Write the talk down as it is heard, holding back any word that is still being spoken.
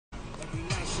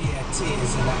Hey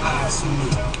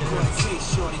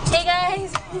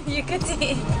guys, you could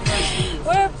see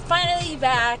we're finally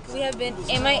back. We have been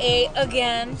MIA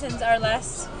again since our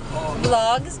last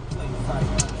vlogs.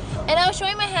 And I was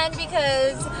showing my hand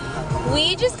because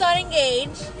we just got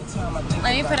engaged.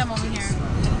 Let me put him over here.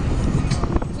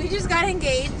 We just got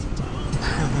engaged.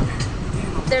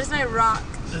 There's my rock.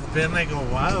 It's been like a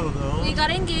while though. We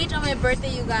got engaged on my birthday,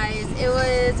 you guys. It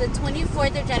was the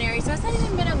 24th of January, so it's not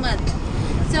even been a month.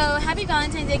 So happy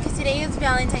Valentine's Day, because today is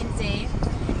Valentine's Day.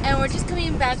 And we're just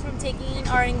coming back from taking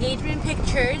our engagement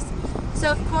pictures.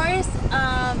 So of course,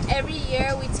 every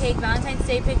year we take Valentine's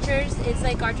Day pictures. It's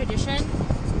like our tradition.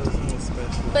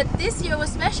 But this year was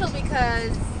special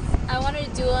because I wanted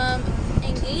to do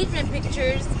engagement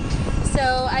pictures.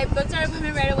 So I booked our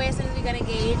appointment right away as soon as we got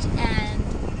engaged,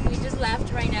 and we just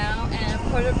left right now. And of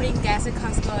course we're putting gas at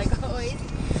Costco like always.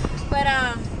 But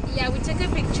yeah, we took a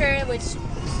picture which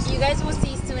you guys will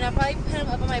see soon. I'll probably put them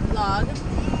up on my blog.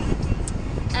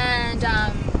 And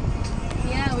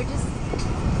yeah,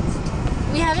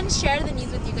 we haven't shared the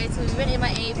news with you guys, so we've been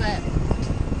MIA, but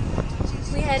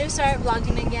we had to start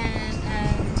vlogging again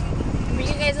and bring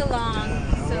you guys along.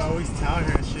 Yeah, so I always tell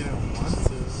her she didn't want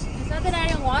to. It's not that I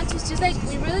didn't want to, it's just like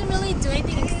we really do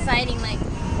anything exciting. Like,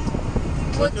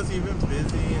 because you've been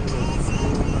busy and with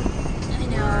school. I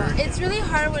know. It's really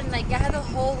hard when like I had the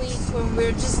whole week when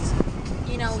we're just,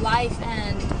 you know, life,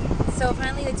 and so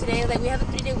finally like today, like we have a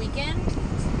 3-day weekend.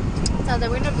 So that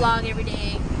we're gonna vlog every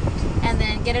day and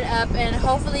then get it up and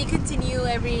hopefully continue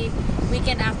every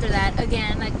weekend after that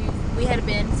again, like we had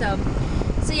been. So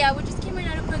yeah, we just came right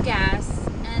now to put gas,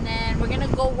 and then we're gonna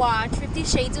go watch 50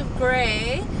 Shades of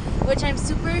Grey, which I'm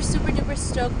super duper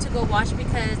stoked to go watch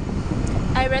because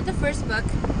I read the first book,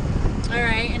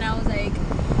 alright, and I was like,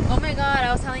 oh my god,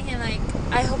 I was telling him like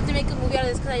I hope to make a movie out of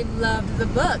this because I loved the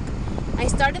book. I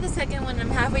started the second one,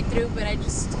 I'm halfway through, but I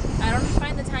don't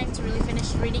find the time to really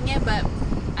finish reading it, but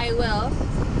I will.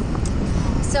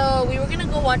 So we were gonna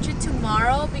go watch it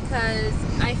tomorrow because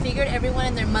I figured everyone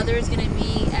and their mother is gonna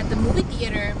be at the movie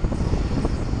theater.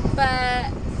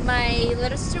 But my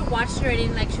little sister watched it already,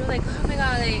 and like she was like, oh my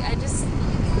god, like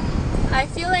I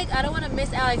feel like I don't want to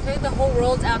miss out. I feel like the whole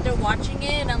world's out there watching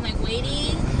it, and I'm like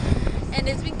waiting, and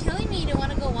it's been killing me to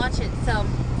want to go watch it. So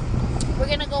we're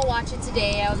gonna go watch it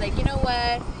today. I was like, you know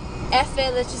what? F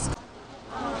it, let's just.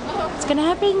 It's gonna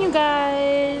happen, you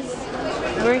guys.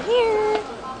 We're here.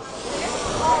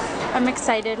 I'm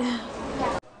excited.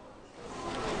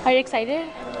 Are you excited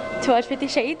to watch 50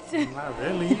 Shades? Not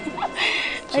really.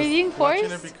 Are you being forced?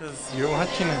 Watching it because you're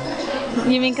watching it.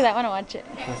 You mean because I want to watch it?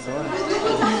 That's all.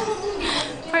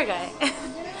 Poor guy.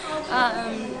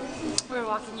 We're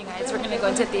walking, you guys. We're gonna go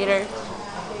into theater.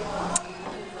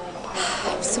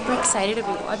 I'm super excited to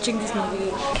be watching this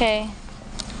movie. Okay,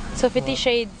 so 50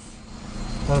 Shades.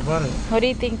 What about it? What do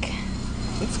you think?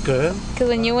 It's good. Because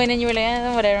when you went and you were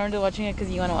like, whatever, I'm just watching it because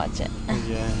you want to watch it.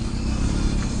 Yeah.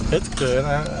 It's good.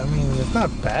 I mean, it's not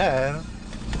bad.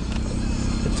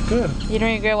 It's good. You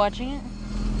don't regret watching it?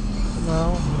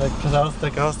 No, like, cause I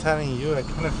was telling you, I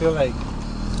kind of feel like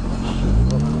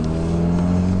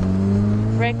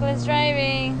Reckless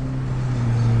driving.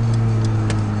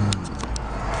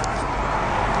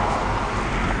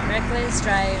 Reckless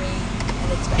driving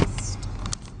at its best.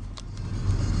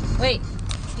 Wait,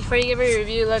 before you give a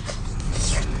review, look.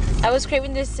 I was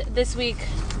craving this week,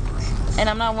 and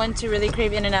I'm not one to really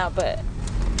crave In-N-Out, but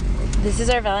this is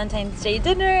our Valentine's Day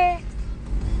dinner.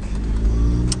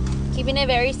 Keeping it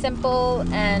very simple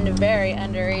and very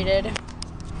underrated.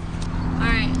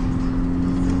 Alright,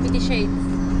 50 Shades.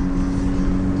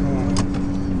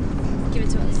 Give it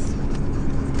to us.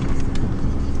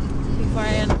 Before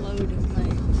I unload my...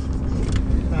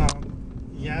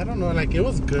 yeah, I don't know, like it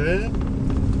was good.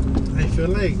 I feel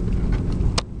like,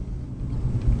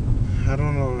 I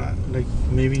don't know, like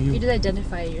maybe you just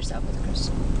identify yourself as a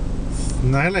Christian.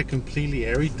 Not like completely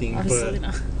everything, Obviously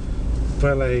not.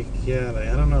 But like, yeah, like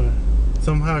I don't know.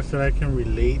 Somehow I feel I can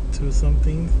relate to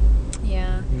something.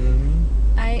 Yeah. You know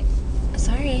what I mean?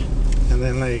 Sorry. And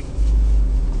then like,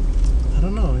 I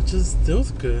don't know, it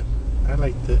was good. I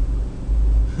liked it.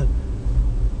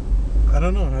 I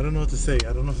don't know what to say.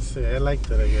 I liked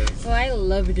it, I guess. Well, I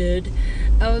loved it.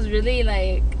 I was really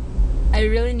like, I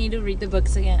really need to read the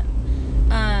books again.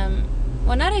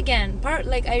 Well, not again.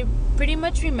 I pretty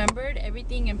much remembered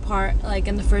everything in part, like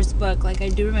in the first book. Like I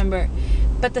do remember.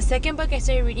 But the second book, I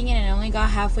started reading it and I only got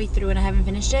halfway through and I haven't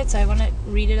finished it. So I want to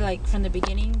read it like from the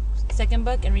beginning, second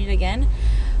book, and read it again.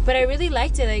 But I really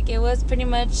liked it. Like it was pretty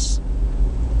much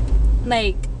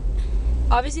like,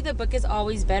 obviously the book is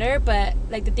always better, but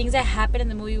like the things that happened in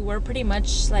the movie were pretty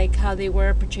much like how they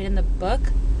were portrayed in the book.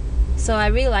 So I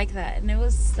really like that, and it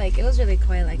was really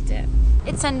cool. I liked it.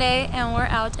 It's Sunday and we're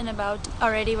out and about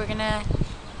already. We're gonna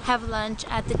have lunch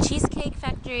at the Cheesecake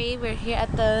Factory. We're here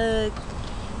at the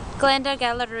Glenda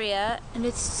Galleria, and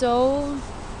it's so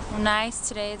nice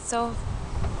today. It's so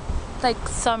like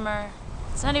summer.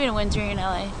 It's not even winter in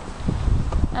LA.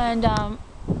 And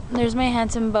there's my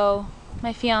handsome beau,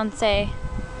 my fiance,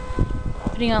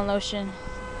 putting on lotion.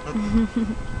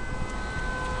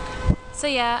 So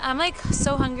yeah, I'm like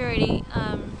so hungry already.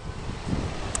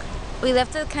 We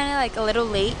left it kind of like a little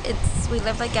late. We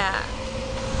left like at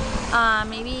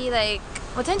maybe like,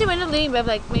 what time did we end up leaving? But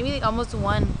like maybe like almost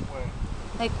 1. Where?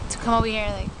 Like to come over here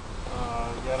like.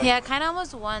 Yeah, kind of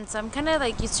almost 1. So I'm kind of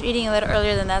like used to eating a little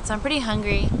earlier than that. So I'm pretty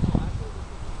hungry.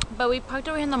 But we parked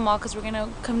over here in the mall because we're gonna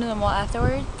come to the mall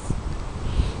afterwards.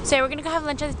 So yeah, we're gonna go have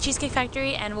lunch at the Cheesecake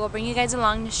Factory, and we'll bring you guys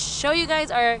along to show you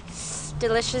guys our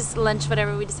delicious lunch,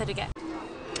 whatever we decide to get.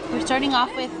 We're starting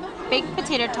off with baked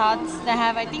potato tots that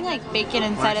have, I think, like bacon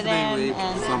inside of them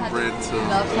and some bread too.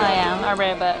 Oh yeah, our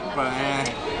bread, but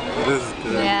this is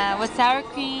good. Yeah, with sour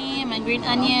cream and green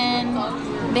onion.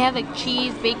 They have like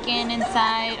cheese, bacon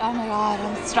inside. Oh my god,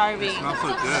 I'm starving. It smells so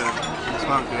good. It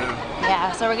smells good.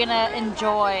 Yeah, so we're gonna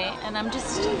enjoy, and I'm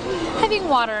just having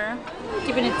water,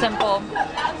 keeping it simple.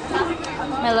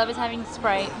 My love is having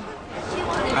Sprite.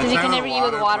 Because you can never eat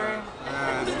with water.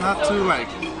 It's not too like,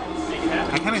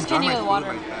 I can't enjoy my food water.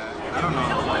 like that. I don't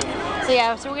know. So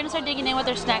yeah, so we're gonna start digging in with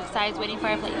our snack sides, waiting for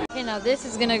our plate. Okay, now this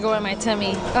is gonna go in my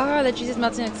tummy. Oh, the cheese is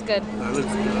melting, looks good. That looks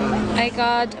good. I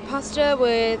got pasta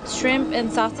with shrimp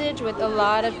and sausage with a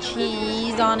lot of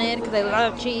cheese on it, because I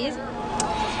love cheese.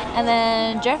 And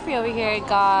then Jeffrey over here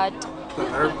got the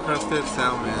herb crusted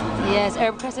salmon. Yes,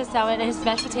 herb crusted salmon, and his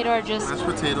mashed potato are just mashed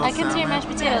potatoes. I can see your mashed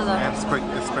potato though. And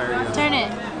asparagus. Turn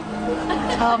it.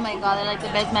 Oh my god, they're like the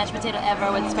best mashed potato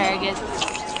ever with asparagus.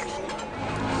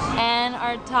 And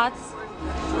our tots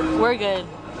were good.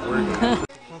 We're good.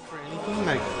 For anything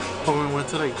like when we went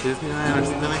to like Disneyland or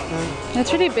something like that. That's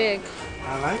pretty big.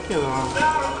 I like it though.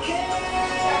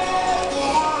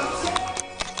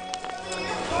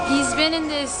 He's been in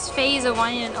this phase of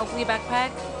wanting an Oakley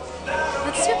backpack.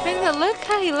 That's too big though. Look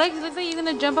how he looks. He looks like he's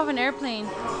gonna jump off an airplane.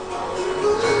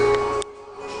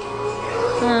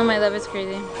 Oh, my love is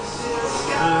crazy. This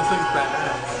looks bad.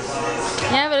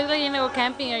 Yeah, but it looks like you're gonna go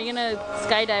camping or you're gonna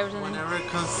skydive or something. Whenever it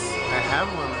comes, I have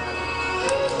one.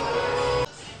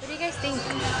 What do you guys think?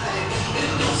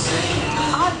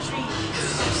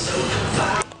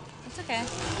 It's okay.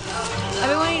 I've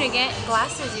been wanting to get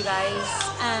glasses, you guys,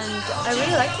 and I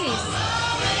really like these.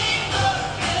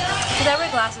 Because I wear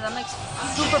glasses, I'm like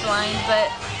super blind, but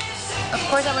of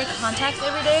course I wear contacts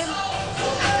every day.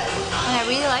 And I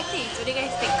really like these. What do you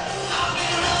guys think?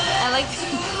 I'm like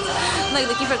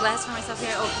looking for glasses for myself here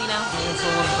at Oakley now.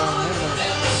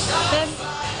 But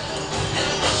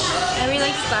I really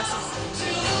like these glasses.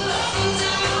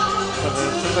 But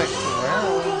this is like to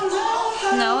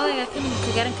wear. No, like I can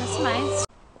get them customized.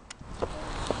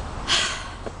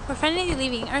 We're finally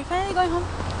leaving. Are we finally going home?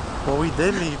 Well, we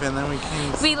did leave and then we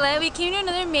came. We came to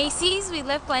another Macy's. We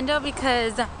left Glendale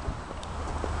because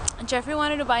Jeffrey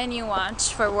wanted to buy a new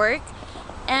watch for work,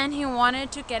 and he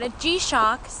wanted to get a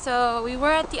G-Shock. So we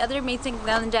were at the other Macy's in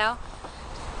Glendale,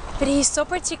 but he's so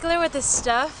particular with his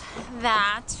stuff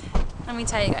that, let me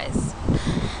tell you guys,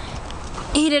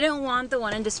 he didn't want the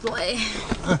one in display.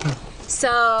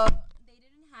 So they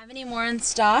didn't have any more in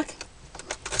stock.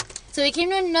 So we came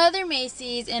to another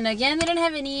Macy's, and again they didn't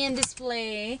have any in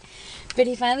display, but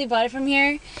he finally bought it from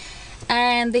here.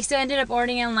 And they still ended up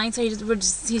ordering online, so he's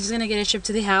just gonna get it shipped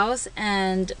to the house.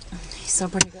 And he's so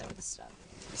particular with this stuff.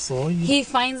 So he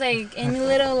finds like any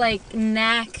little like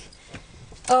knack.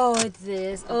 Oh, it's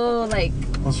this. Oh, like.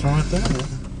 What's wrong with that?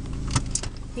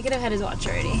 He could have had his watch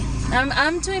already.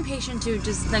 I'm too impatient to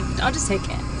just like, I'll just take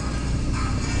it.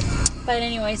 But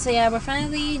anyway, so yeah, we're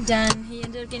finally done. He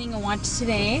ended up getting a watch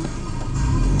today.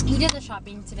 He did the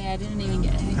shopping today. I didn't even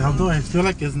get anything. Although I feel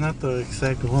like it's not the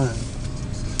exact one.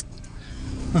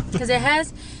 Because it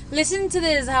has, listen to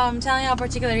this, how I'm telling you how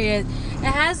particular he is. It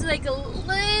has like a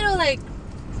little like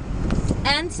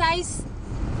ant size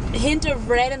hint of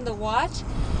red in the watch,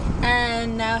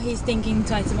 and now he's thinking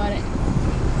twice about it.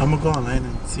 I'm gonna go online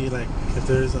and see like if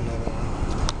there's another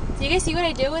one. Do you guys see what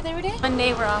I deal with every day? One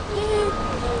day we're off.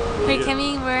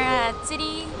 We're at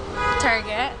City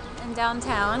Target in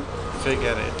downtown. Fig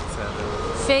at it,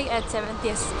 7th. Fig at 7th,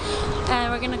 yes.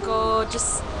 And we're gonna go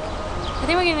just, I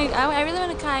think we're gonna, I really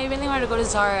want to go to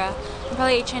Zara. And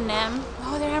probably H&M.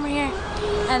 Oh, they're over here.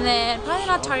 And then probably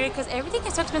not Target because everything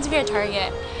is so expensive here at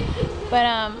Target. But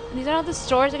these are all the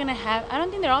stores they're gonna have. I don't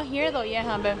think they're all here though yet,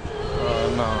 huh, babe?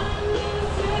 No.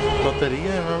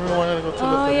 Loteria, remember we wanted to go to Oh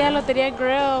Loteria? yeah, Loteria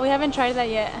Grill. We haven't tried that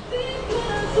yet.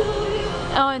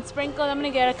 Oh, and sprinkled. I'm gonna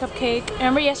get a cupcake.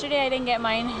 Remember yesterday I didn't get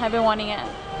mine. I've been wanting it.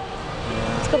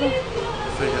 Let's go there.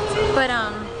 But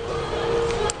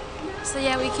so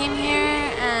yeah, we came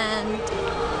here and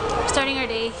starting our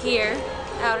day here,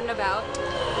 out and about.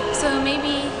 So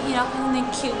maybe, you know, something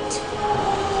cute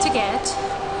to get.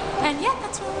 And yeah,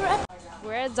 that's where we're at.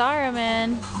 We're at Zara,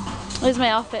 man. This is my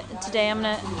outfit today. I'm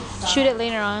gonna shoot it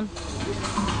later on.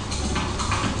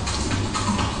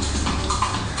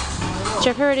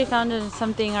 Jeff already found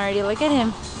something already. Look at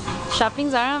him.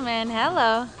 Shopping Zara, man.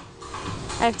 Hello.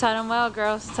 I've taught him well,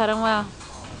 girls. Taught him well.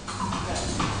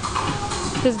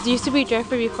 Because it used to be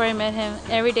Jeffrey before I met him.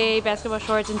 Everyday basketball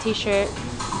shorts and t-shirt.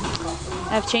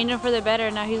 I've changed him for the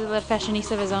better. Now he's a little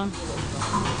fashionista of his own.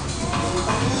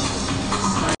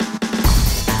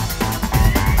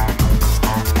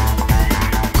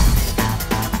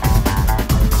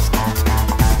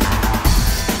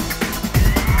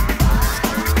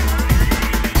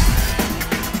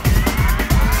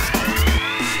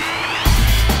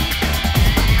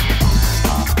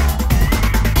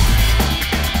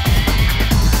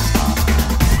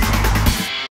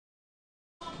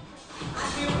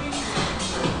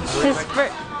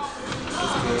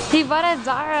 He bought at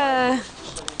Zara.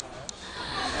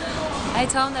 I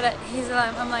told him that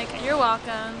I'm like, you're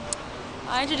welcome.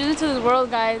 I introduced him to the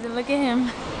world, guys, and look at him.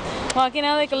 Walking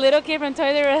out like a little kid from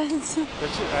Toys R Us.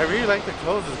 I really like the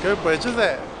clothes, it's good, but it's just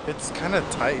that it's kind of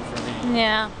tight for me.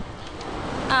 Yeah.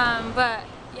 But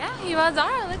yeah, he bought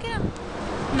Zara, look at him.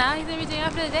 Now he's gonna be doing it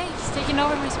after the day. He's taking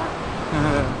over my spot.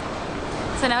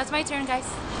 So now it's my turn, guys.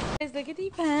 Guys, look at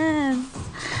these pants.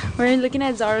 We're looking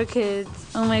at Zara Kids.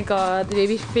 Oh my god, the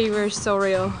baby fever is so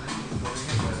real.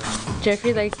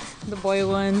 Jeffrey likes the boy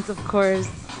ones, of course.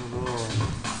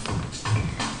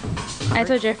 I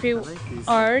told Jeffrey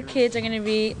our kids are gonna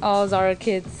be all Zara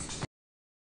Kids.